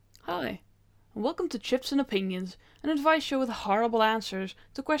Hi, and welcome to Chips and Opinions, an advice show with horrible answers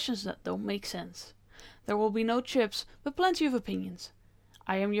to questions that don't make sense. There will be no chips, but plenty of opinions.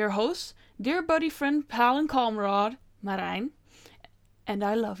 I am your host, dear buddy, friend, pal, and comrade, Marijn, and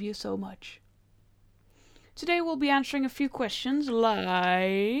I love you so much. Today we'll be answering a few questions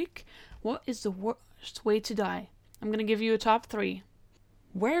like, what is the worst way to die? I'm going to give you a top 3.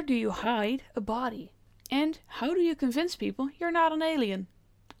 Where do you hide a body? And how do you convince people you're not an alien?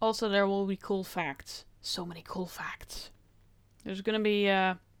 Also, there will be cool facts. So many cool facts. There's gonna be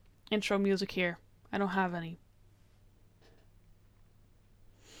intro music here. I don't have any.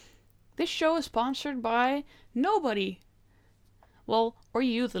 This show is sponsored by nobody. Well, or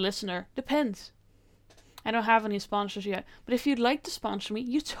you, the listener. Depends. I don't have any sponsors yet. But if you'd like to sponsor me,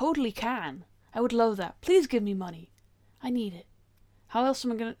 you totally can. I would love that. Please give me money. I need it. How else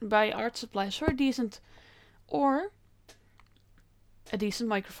am I gonna buy art supplies for a decent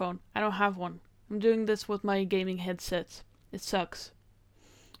microphone? I don't have one. I'm doing this with my gaming headset. It sucks.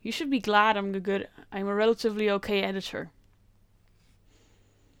 You should be glad I'm a relatively okay editor.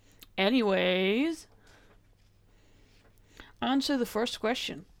 Anyways, on to the first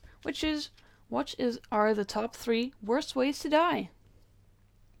question, which is, are the top 3 worst ways to die?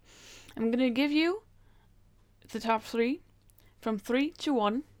 I'm gonna give you the top 3 from 3 to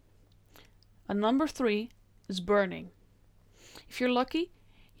 1. And number 3 is burning. If you're lucky,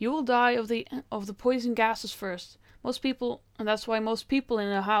 you will die of the poison gases first. And that's why most people in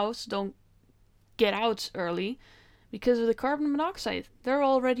a house don't get out early, because of the carbon monoxide. They're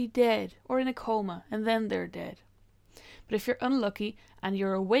already dead or in a coma, and then they're dead. But if you're unlucky and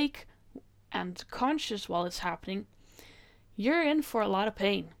you're awake and conscious while it's happening, you're in for a lot of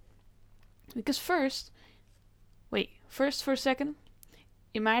pain. Because first for a second,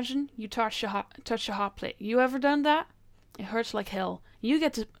 imagine you touch a hot plate. You ever done that? It hurts like hell. You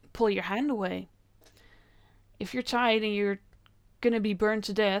get to pull your hand away. If you're tired and you're gonna be burned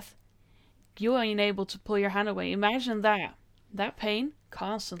to death, you ain't able to pull your hand away. Imagine that. That pain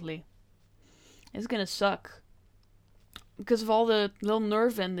constantly. It's gonna suck. Because of all the little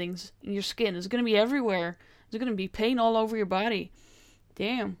nerve endings in your skin. It's gonna be everywhere. There's gonna be pain all over your body.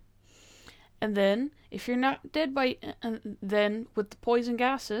 Damn. And then, if you're not dead then with the poison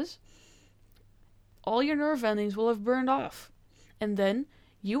gases, all your nerve endings will have burned off. And then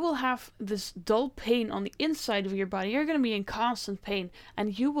you will have this dull pain on the inside of your body. You're going to be in constant pain.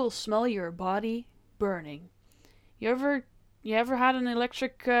 And you will smell your body burning. You ever had an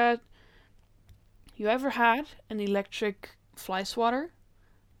electric fly swatter?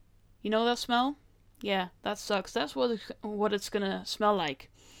 You know that smell? Yeah, that sucks. That's what it's going to smell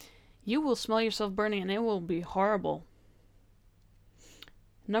like. You will smell yourself burning and it will be horrible.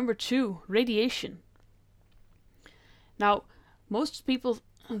 Number 2, radiation. Now, most people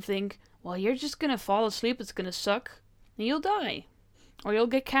think, well, you're just gonna fall asleep, it's gonna suck, and you'll die. Or you'll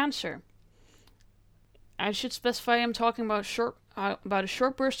get cancer. I should specify I'm talking about a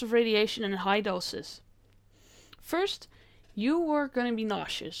short burst of radiation in high doses. First, you are gonna be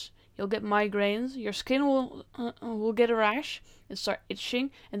nauseous. You'll get migraines, your skin will get a rash, and start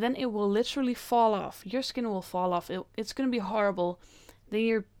itching, and then it will literally fall off. Your skin will fall off. It's gonna be horrible. Then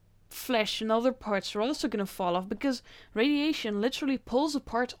your flesh and other parts are also going to fall off because radiation literally pulls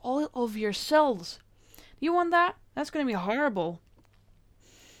apart all of your cells. Do you want that? That's going to be horrible.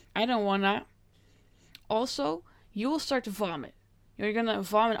 I don't want that. Also, you will start to vomit. You're going to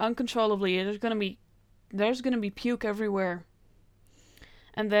vomit uncontrollably. There's going to be puke everywhere.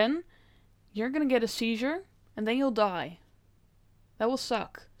 And then you're going to get a seizure and then you'll die. That will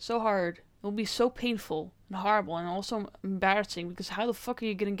suck so hard. It will be so painful and horrible and also embarrassing, because how the fuck are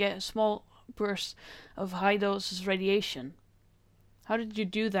you going to get a small burst of high doses radiation? How did you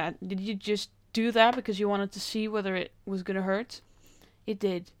do that? Did you just do that because you wanted to see whether it was going to hurt? It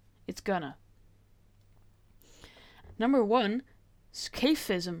did. It's gonna. Number 1,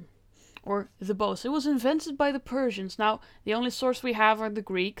 Scaphism, or the boast. It was invented by the Persians. Now, the only source we have are the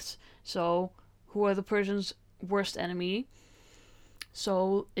Greeks, so who are the Persians' worst enemy?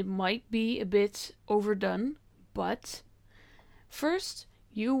 So it might be a bit overdone, but first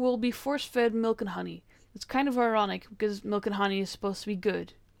you will be force-fed milk and honey. It's kind of ironic because milk and honey is supposed to be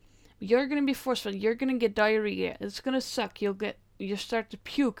good. But you're going to be force-fed. You're going to get diarrhea. It's going to suck. You'll start to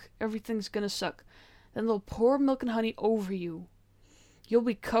puke. Everything's going to suck. Then they'll pour milk and honey over you. You'll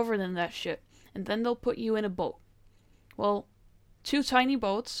be covered in that shit. And then they'll put you in a boat. Well, 2 tiny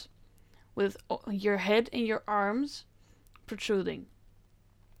boats with your head and your arms protruding.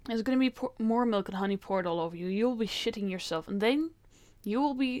 There's going to be more milk and honey poured all over you. You'll be shitting yourself. And then you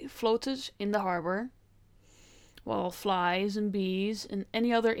will be floated in the harbor while flies and bees and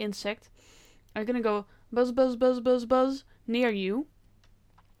any other insect are gonna go buzz, buzz, buzz, buzz, buzz near you.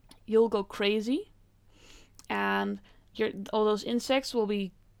 You'll go crazy, and all those insects will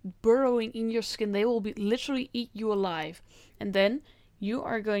be burrowing in your skin. They will be literally eat you alive, and then you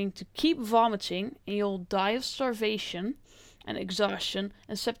are going to keep vomiting, and you'll die of starvation and exhaustion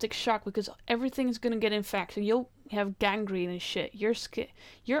and septic shock because everything is gonna get infected. You'll have gangrene and shit.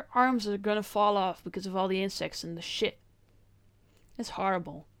 Your arms are gonna fall off because of all the insects and the shit. It's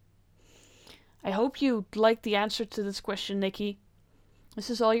horrible. I hope you liked the answer to this question, Nikki. This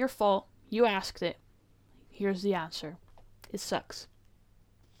is all your fault. You asked it. Here's the answer. It sucks.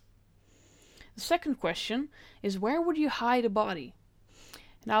 The second question is, where would you hide a body?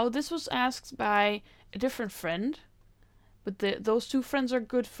 Now, this was asked by a different friend, but those two friends are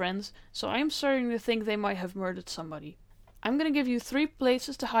good friends, so I'm starting to think they might have murdered somebody. I'm going to give you 3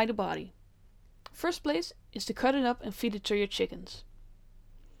 places to hide a body. First place is to cut it up and feed it to your chickens.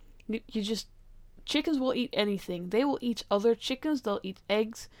 Chickens will eat anything. They will eat other chickens, they'll eat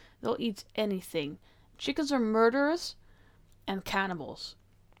eggs, they'll eat anything. Chickens are murderers and cannibals.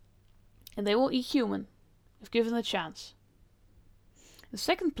 And they will eat human, if given the chance. The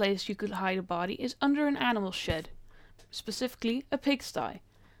second place you could hide a body is under an animal shed, specifically a pigsty.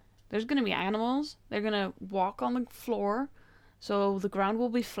 There's going to be animals, they're going to walk on the floor, so the ground will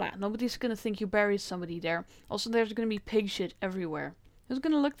be flat. Nobody's going to think you buried somebody there. Also, there's going to be pig shit everywhere. Who's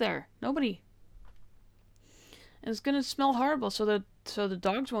going to look there? Nobody. And it's going to smell horrible, so the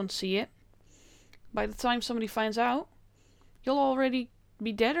dogs won't see it. By the time somebody finds out, you'll already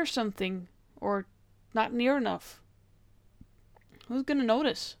be dead or something, or not near enough. Who's going to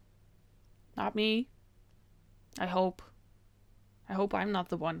notice? Not me. I hope. I hope I'm not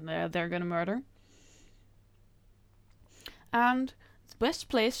the one they're going to murder. And the best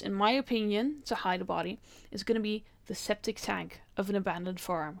place, in my opinion, to hide a body is going to be the septic tank of an abandoned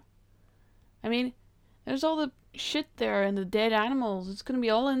farm. I mean, there's all the shit there and the dead animals. It's going to be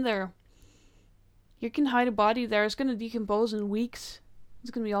all in there. You can hide a body there. It's going to decompose in weeks.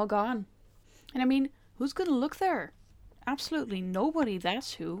 It's going to be all gone. And I mean, who's going to look there? Absolutely nobody,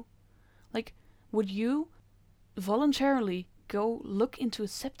 that's who. Like, would you voluntarily go look into a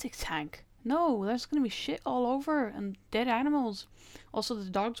septic tank? No, there's going to be shit all over and dead animals. Also, the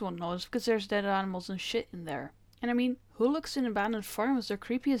dogs won't notice because there's dead animals and shit in there. And I mean, who looks in abandoned farms? They're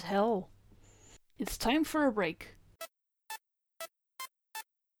creepy as hell. It's time for a break.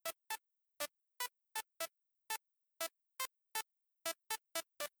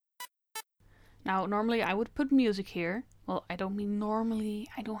 Now, normally I would put music here. Well, I don't mean normally.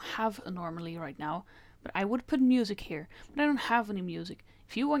 I don't have a normally right now. But I would put music here. But I don't have any music.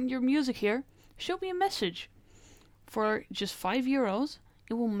 If you want your music here, show me a message. For just €5,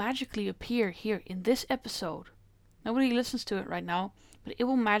 it will magically appear here in this episode. Nobody listens to it right now, but it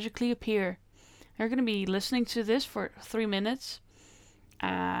will magically appear. You're going to be listening to this for 3 minutes.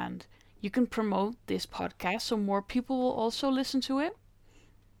 And you can promote this podcast so more people will also listen to it.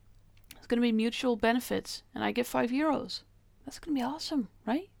 It's going to be mutual benefits, and I get €5. That's going to be awesome,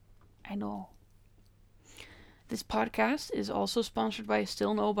 right? I know. This podcast is also sponsored by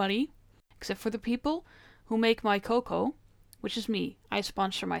Still Nobody, except for the people who make my cocoa, which is me. I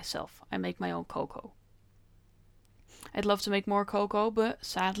sponsor myself. I make my own cocoa. I'd love to make more cocoa, but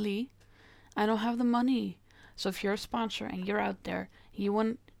sadly, I don't have the money. So if you're a sponsor and you're out there, you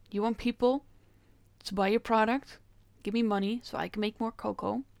want people to buy your product, give me money so I can make more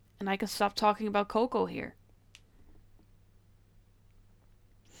cocoa. And I can stop talking about cocoa here.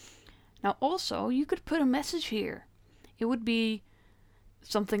 Now also, you could put a message here. It would be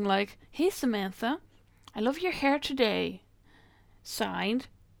something like, "Hey Samantha, I love your hair today. Signed,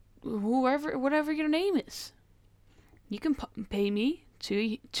 whatever your name is." You can pay me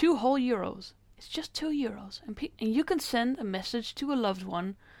two whole euros. It's just €2. And you can send a message to a loved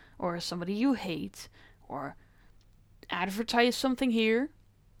one or somebody you hate, or advertise something here.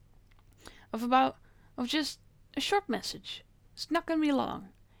 Of just a short message. It's not going to be long.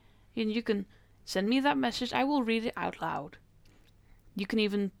 And you can send me that message. I will read it out loud. You can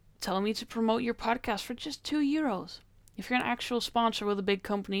even tell me to promote your podcast for just €2. If you're an actual sponsor with a big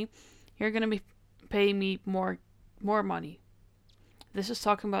company, you're going to be paying me more money. This is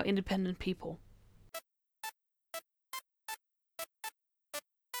talking about independent people.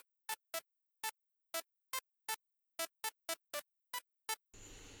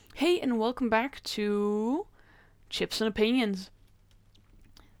 Hey, and welcome back to Chips and Opinions,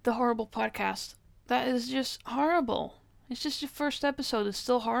 the horrible podcast. That is just horrible. It's just your first episode. It's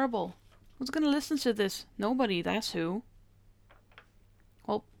still horrible. Who's going to listen to this? Nobody, that's who.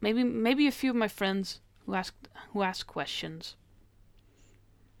 Well, maybe a few of my friends. who ask questions.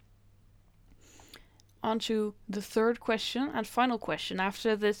 On to the third question and final question.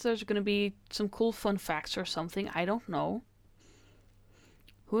 After this, there's going to be some cool fun facts or something. I don't know.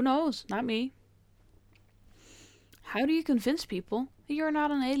 Who knows? Not me. How do you convince people that you're not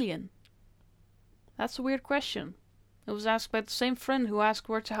an alien? That's a weird question. It was asked by the same friend who asked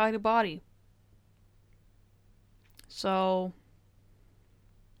where to hide a body. So,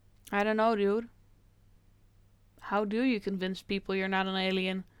 I don't know, dude. How do you convince people you're not an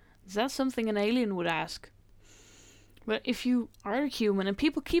alien? Is that something an alien would ask? But if you are human and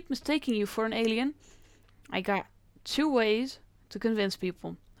people keep mistaking you for an alien, I got 2 ways to convince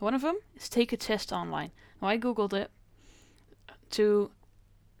people. One of them is take a test online. Now, I googled it.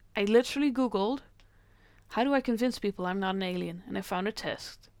 I literally googled, how do I convince people I'm not an alien? And I found a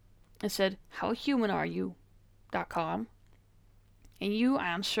test. It said, how human are you.com. And you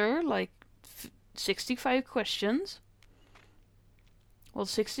answer like 65 questions. Well,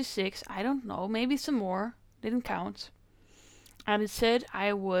 66, I don't know, maybe some more. Didn't count. And it said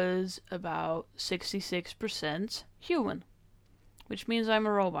I was about 66% human, which means I'm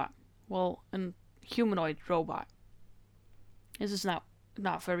a robot. Well, a humanoid robot. This is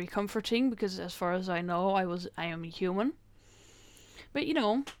not very comforting because as far as I know, I am a human. But you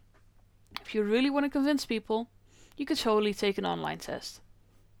know, if you really want to convince people, you could totally take an online test.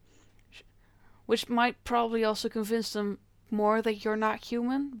 Which might probably also convince them more that you're not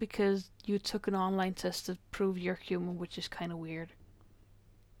human because you took an online test to prove you're human, which is kind of weird.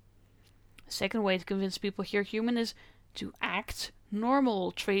 The second way to convince people you're human is to act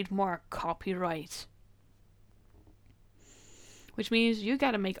normal, trademark, copyright. Which means you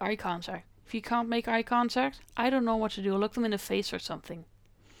gotta make eye contact. If you can't make eye contact, I don't know what to do. Look them in the face or something.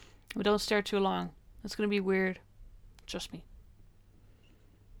 But don't stare too long. That's gonna be weird. Trust me.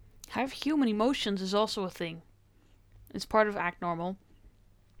 Have human emotions is also a thing. It's part of Act Normal.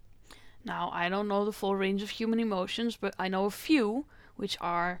 Now, I don't know the full range of human emotions, but I know a few, which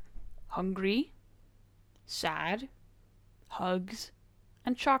are hungry, sad, hugs,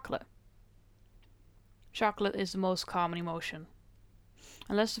 and chocolate. Chocolate is the most common emotion.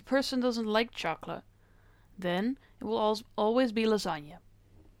 Unless the person doesn't like chocolate, then it will always be lasagna.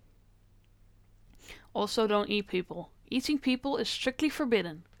 Also, don't eat people. Eating people is strictly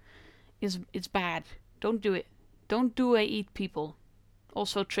forbidden. It's bad. Don't do it. Don't do a eat people.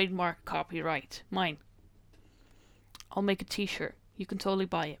 Also trademark copyright. Mine. I'll make a t-shirt. You can totally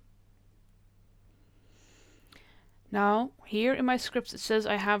buy it. Now, here in my script it says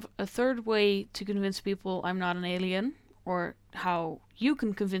I have a third way to convince people I'm not an alien, or how you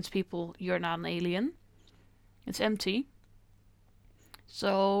can convince people you're not an alien. It's empty.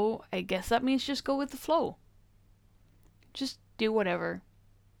 So, I guess that means just go with the flow. Just do whatever.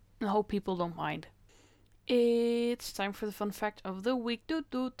 And hope people don't mind. It's time for the fun fact of the week. Doot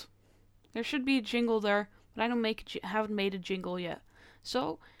doot. There should be a jingle there, but I haven't made a jingle yet.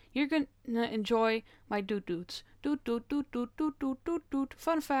 So, you're gonna enjoy my doot doots. Doot doot doot doot doot doot doot doot.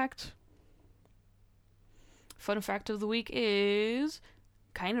 Fun fact. Fun fact of the week is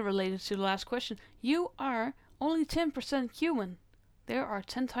kind of related to the last question. You are only 10% human. There are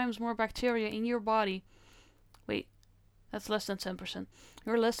 10 times more bacteria in your body. Wait, that's less than 10%.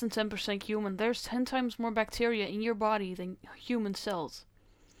 You're less than 10% human. There's 10 times more bacteria in your body than human cells.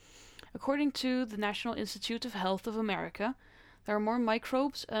 According to the National Institute of Health of America, there are more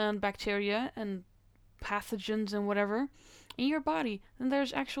microbes and bacteria and pathogens and whatever in your body than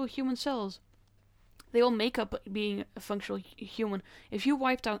there's actual human cells. They all make up being a functional human. If you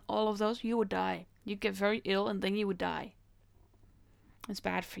wiped out all of those, you would die. You'd get very ill and then you would die. It's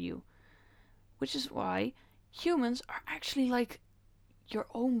bad for you. Which is why humans are actually like your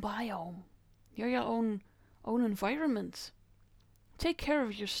own biome. You're your own environment. Take care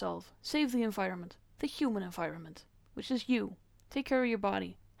of yourself. Save the environment. The human environment. Which is you. Take care of your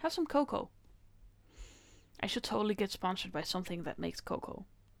body. Have some cocoa. I should totally get sponsored by something that makes cocoa.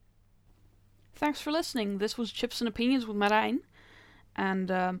 Thanks for listening. This was Chips and Opinions with Marijn.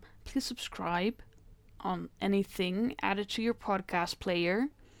 And please subscribe on anything. Add it to your podcast player.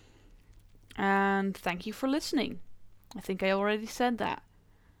 And thank you for listening. I think I already said that.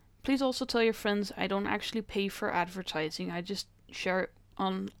 Please also tell your friends I don't actually pay for advertising. I just share it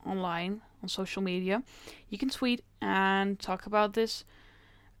online, on social media. You can tweet and talk about this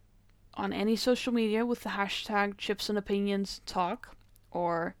on any social media with the hashtag Chips and Opinions Talk,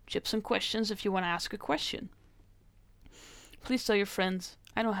 or Chips and Questions if you want to ask a question. Please tell your friends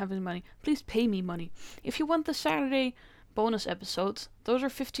I don't have any money. Please pay me money. If you want the Saturday bonus episodes, those are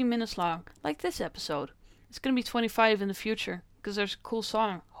 15 minutes long, like this episode. It's going to be 25 in the future, because there's a cool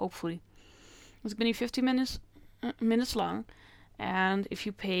song, hopefully. It's gonna be 50 minutes long, and if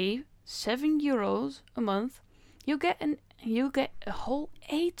you pay €7 a month, you get a whole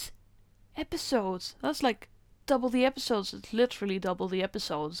 8 episodes. That's like double the episodes. It's literally double the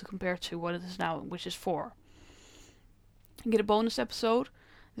episodes compared to what it is now, which is 4. You get a bonus episode.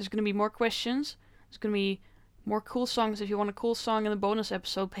 There's gonna be more questions. There's gonna be more cool songs. If you want a cool song in the bonus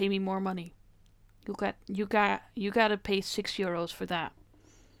episode, pay me more money. You gotta pay €6 for that,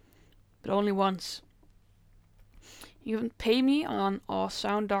 but only once. You can pay me on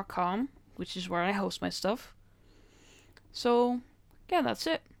awsound.com, which is where I host my stuff. So, yeah, that's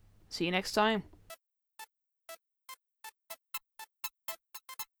it. See you next time.